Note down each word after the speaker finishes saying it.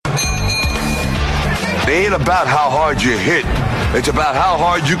ain't about how hard you hit. It's about how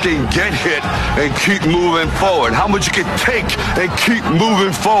hard you can get hit and keep moving forward. How much you can take and keep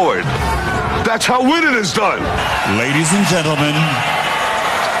moving forward. That's how winning is done. Ladies and gentlemen,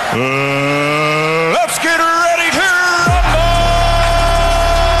 let's get ready to rumble!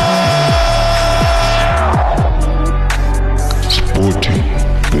 Sporting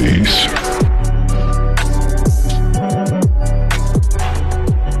Base.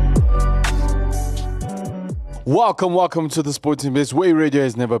 Welcome to the Sporting Base, where radio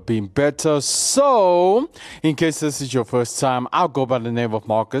has never been better. So, in case this is your first time, I'll go by the name of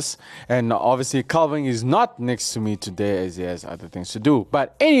Marcus. And obviously, Calvin is not next to me today as he has other things to do.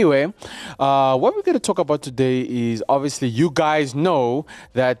 But anyway, what we're going to talk about today is obviously you guys know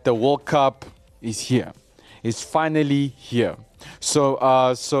that the World Cup is here. It's finally here.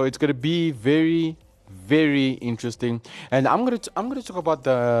 So it's going to be very interesting, and I'm gonna talk about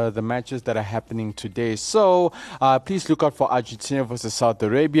the matches that are happening today. So please look out for Argentina versus Saudi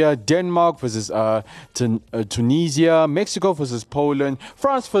Arabia, Denmark versus Tunisia, Mexico versus Poland,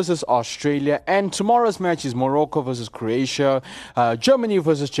 France versus Australia, and tomorrow's match is Morocco versus Croatia, Germany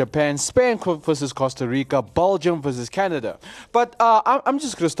versus Japan, Spain versus Costa Rica, Belgium versus Canada. But I'm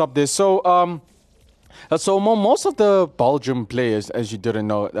just gonna stop there. So most of the Belgium players, as you didn't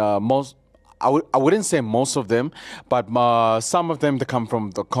know, I wouldn't say most of them, but some of them that come from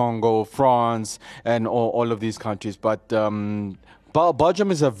the Congo, France, and all of these countries. But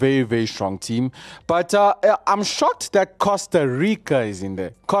Belgium is a very strong team. But I'm shocked that Costa Rica is in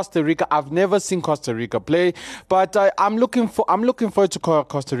there. Costa Rica, I've never seen Costa Rica play, but I'm looking forward to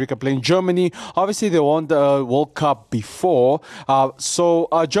Costa Rica playing. Germany, obviously they won the World Cup before, so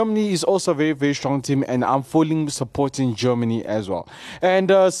Germany is also a very strong team, and I'm fully supporting Germany as well.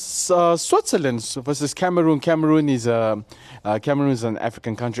 And Switzerland versus Cameroon. Cameroon is an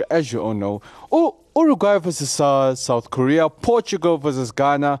African country, as you all know. Uruguay versus South Korea, Portugal versus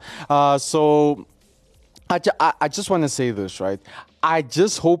Ghana. So I just want to say this, right? I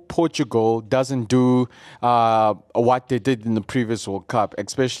just hope Portugal doesn't do what they did in the previous World Cup,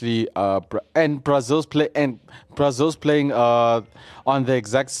 especially and Brazil's playing on the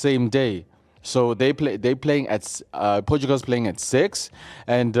exact same day. So Portugal's playing at 6,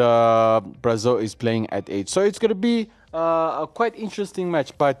 and Brazil is playing at 8. So it's gonna be a quite interesting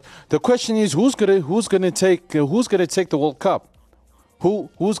match. But the question is, who's gonna take the World Cup?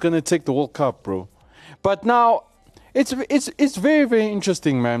 Who's gonna take the World Cup, bro? But now it's very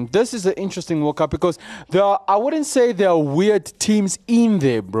interesting, man. This is an interesting World Cup because I wouldn't say there are weird teams in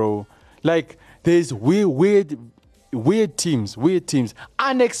there, bro. Like there's weird teams,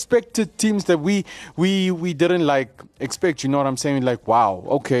 unexpected teams that we didn't expect. You know what I'm saying? Like, wow,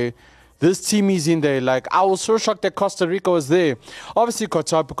 okay, this team is in there. Like, I was so shocked that Costa Rica was there. Obviously,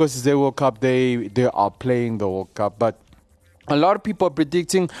 Qatar, because it's their World Cup, they are playing the World Cup, but a lot of people are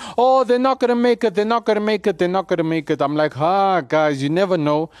predicting, oh, they're not gonna make it. I'm like, guys, you never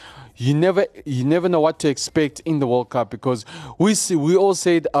know. You never know what to expect in the World Cup, because we all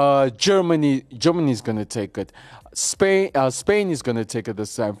said Germany is gonna take it. Spain is gonna take it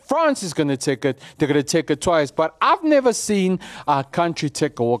this time. France is gonna take it. They're gonna take it twice. But I've never seen a country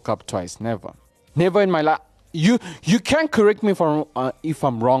take a World Cup twice. Never in my life. You can correct me if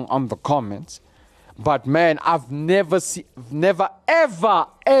I'm wrong on the comments. But man, I've never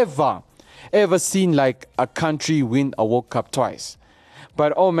ever seen like a country win a World Cup twice.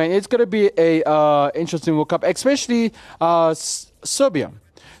 But oh man, it's gonna be a interesting World Cup, especially Serbia.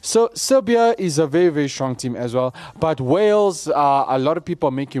 So Serbia is a very strong team as well. But Wales, a lot of people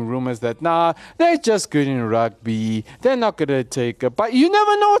are making rumors that they're just good in rugby. They're not gonna take it. But you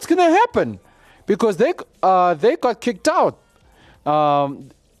never know what's gonna happen, because they got kicked out.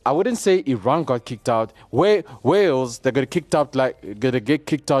 I wouldn't say Iran got kicked out. Wales, they're gonna get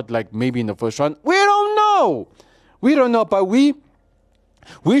kicked out like maybe in the first round. We don't know. But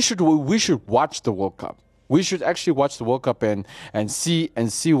we should watch the World Cup. We should actually watch the World Cup and see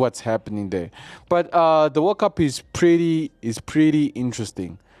what's happening there. But the World Cup is pretty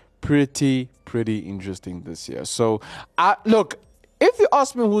interesting. Pretty interesting this year. So look, if you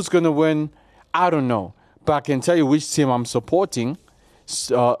ask me who's gonna win, I don't know. But I can tell you which team I'm supporting.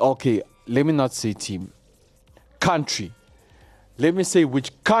 Okay, let me not say team. Country. Let me say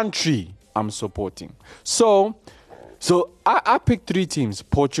which country I'm supporting. So I picked 3 teams: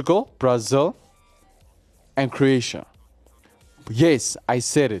 Portugal, Brazil, and Croatia. Yes, I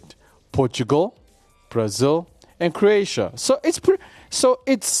said it. Portugal, Brazil, and Croatia. So it's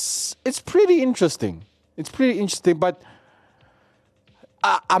pretty interesting. It's pretty interesting, but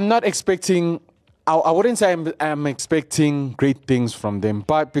I'm not expecting. I wouldn't say I'm expecting great things from them,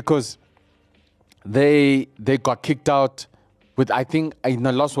 but because they got kicked out with, I think, in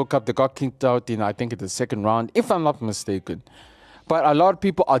the last World Cup, they got kicked out in, I think, in the second round, if I'm not mistaken. But a lot of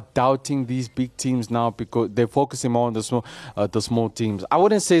people are doubting these big teams now because they're focusing more on the small teams. I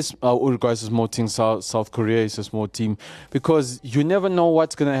wouldn't say Uruguay is a small team, South Korea is a small team, because you never know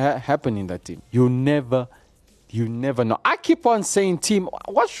what's going to happen in that team. You never know. I keep on saying team.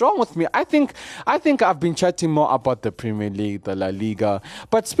 What's wrong with me? I think I've been chatting more about the Premier League, the La Liga.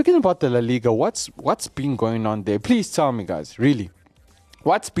 But speaking about the La Liga, what's been going on there? Please tell me, guys, really.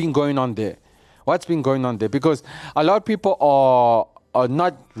 What's been going on there? What's been going on there? Because a lot of people are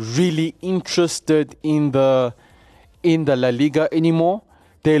not really interested in the La Liga anymore.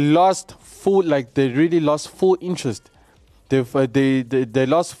 They really lost full interest. They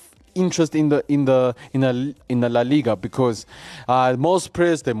lost interest in the La Liga because most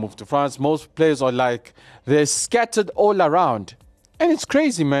players, they moved to France. Most players are they're scattered all around, and it's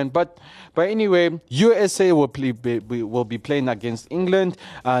crazy, man. But anyway, USA will be playing against England.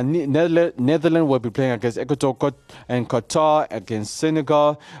 Netherlands will be playing against Ecuador, and Qatar against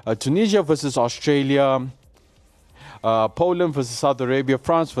Senegal. Tunisia versus Australia. Poland versus South Arabia,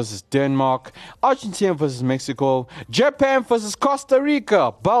 France versus Denmark, Argentina versus Mexico, Japan versus Costa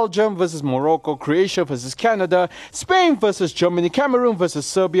Rica, Belgium versus Morocco, Croatia versus Canada, Spain versus Germany, Cameroon versus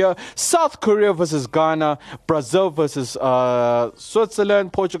Serbia, South Korea versus Ghana, Brazil versus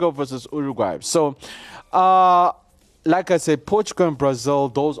Switzerland, Portugal versus Uruguay. So, like I said, Portugal and Brazil,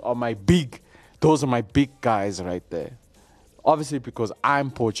 those are my big guys right there. Obviously, because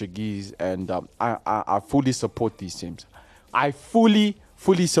I'm Portuguese and I fully support these teams. I fully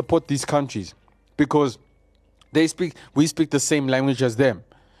support these countries because we speak the same language as them.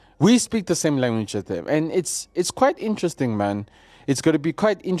 We speak the same language as them. And it's quite interesting, man. It's going to be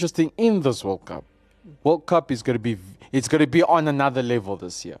quite interesting in this World Cup. World Cup is going to be on another level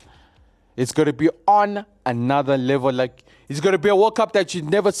this year. It's going to be on another level. It's going to be a World Cup that you've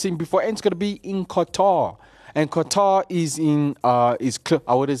never seen before. And it's going to be in Qatar. And Qatar is I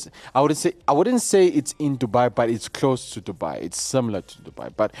wouldn't say it's in Dubai, but it's close to Dubai. It's similar to Dubai.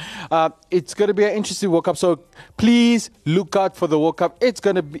 But it's going to be an interesting World Cup. So please look out for the World Cup. It's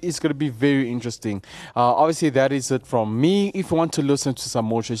going to be very interesting. Obviously, that is it from me. If you want to listen to some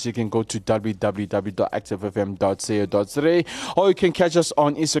more shows, you can go to www.activefm.co.za, or you can catch us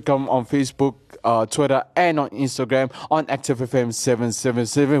on Instagram, on Facebook, Twitter, and on Instagram on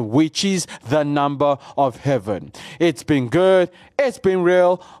ActiveFM777, which is the number of heaven. It's been good. It's been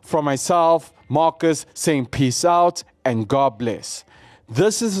real. From myself, Marcus, saying peace out and God bless.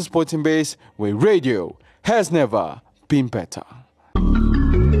 This is the Sporting Base, where radio has never been better.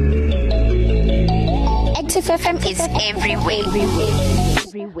 Active FM is everywhere.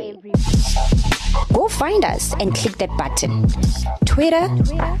 Go find us and click that button. Twitter,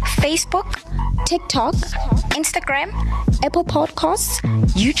 Facebook, TikTok, Instagram, Apple Podcasts,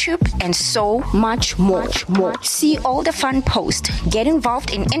 YouTube, and so much more. See all the fun posts. Get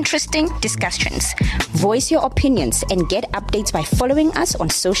involved in interesting discussions. Voice your opinions and get updates by following us on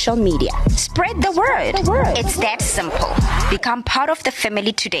social media. Spread the word. It's that simple. Become part of the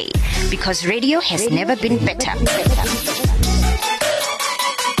family today, because radio has never been better.